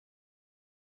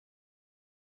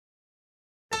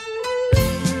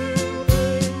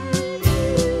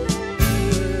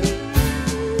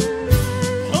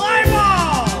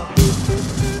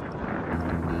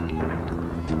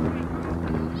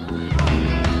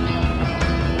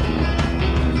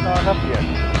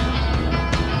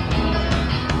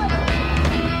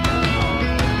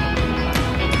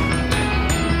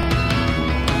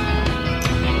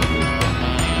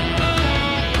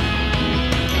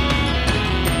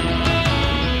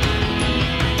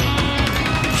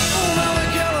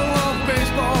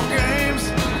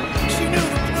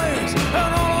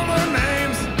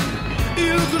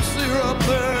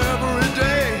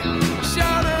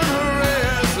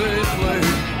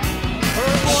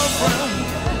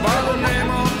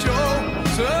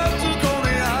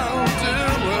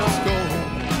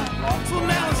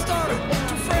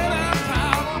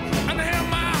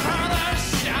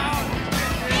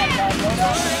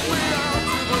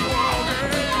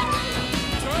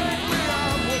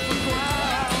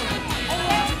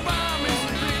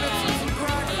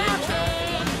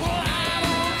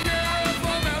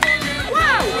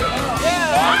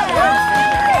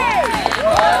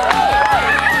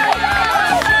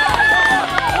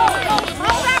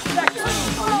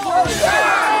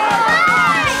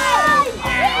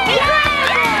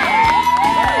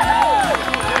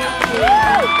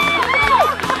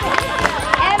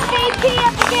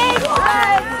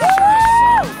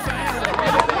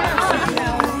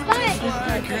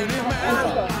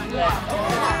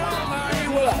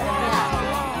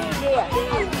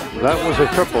a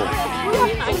triple.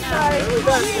 I'm sorry.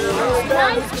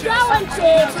 Nice going,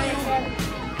 Chief.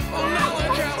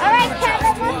 All right,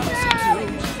 Kevin, let's go.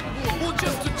 Well,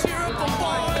 just to cheer up the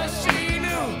boys, she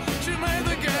knew she made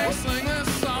the gang sing this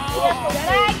song.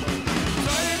 Good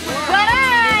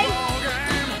eye.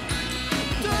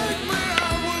 Good eye.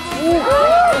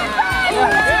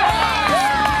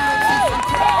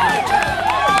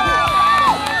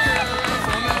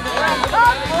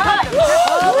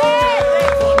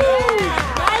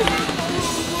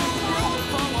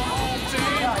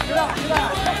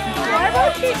 Why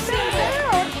won't she sit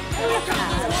down?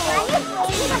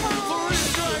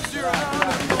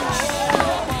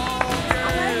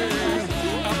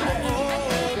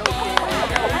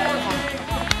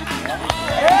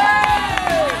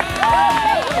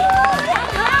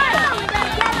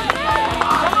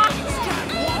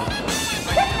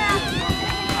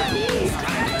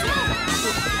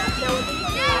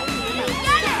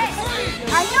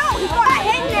 I know, he's got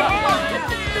hit in the head.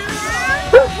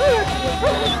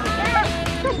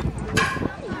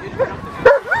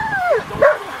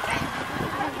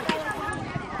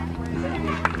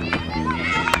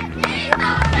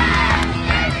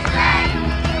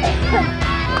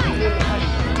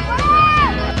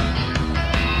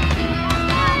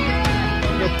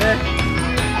 Good pick.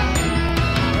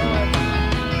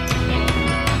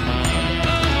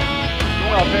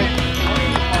 Well, pick.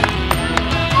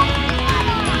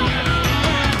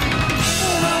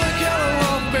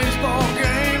 Baseball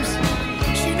games.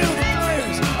 She knew the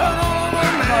players and all of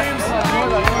their names.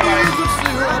 You could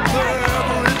see her up there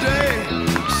every day,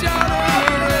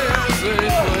 shouting her as they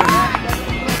play.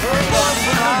 Her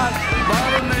boyfriend, by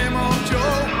the name of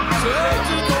Joe, said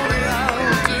to Coney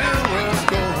Island till West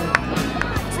Coast.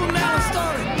 From Dallas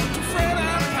started to Fred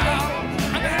and Powell,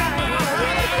 and then I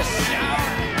heard a shout.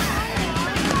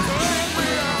 Take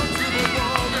me out to the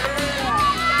ball game.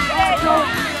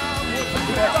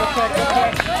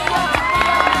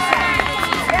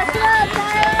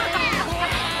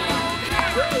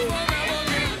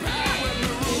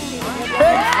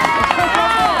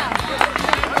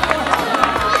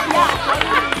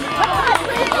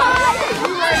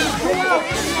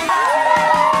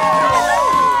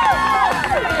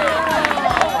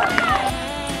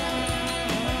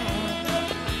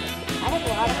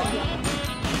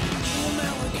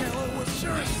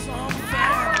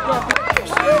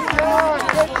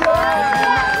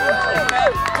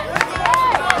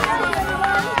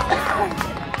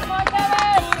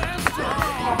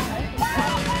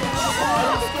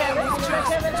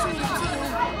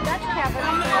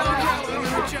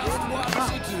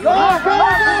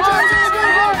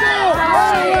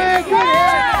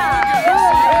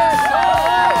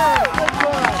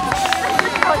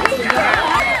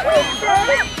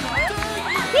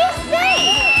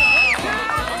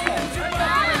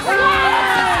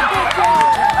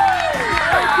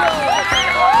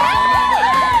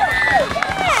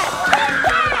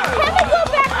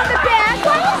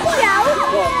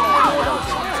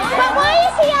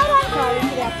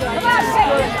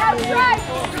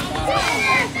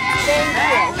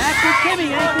 Timmy,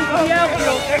 anything from the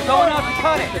outfield, going out to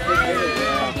cut it.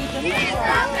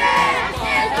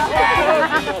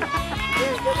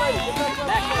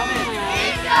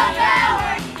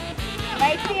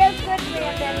 Right feels good,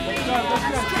 Brandon.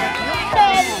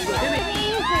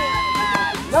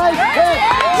 Nice pick!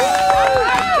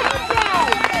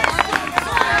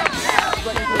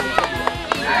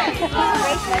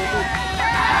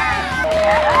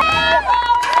 Nice.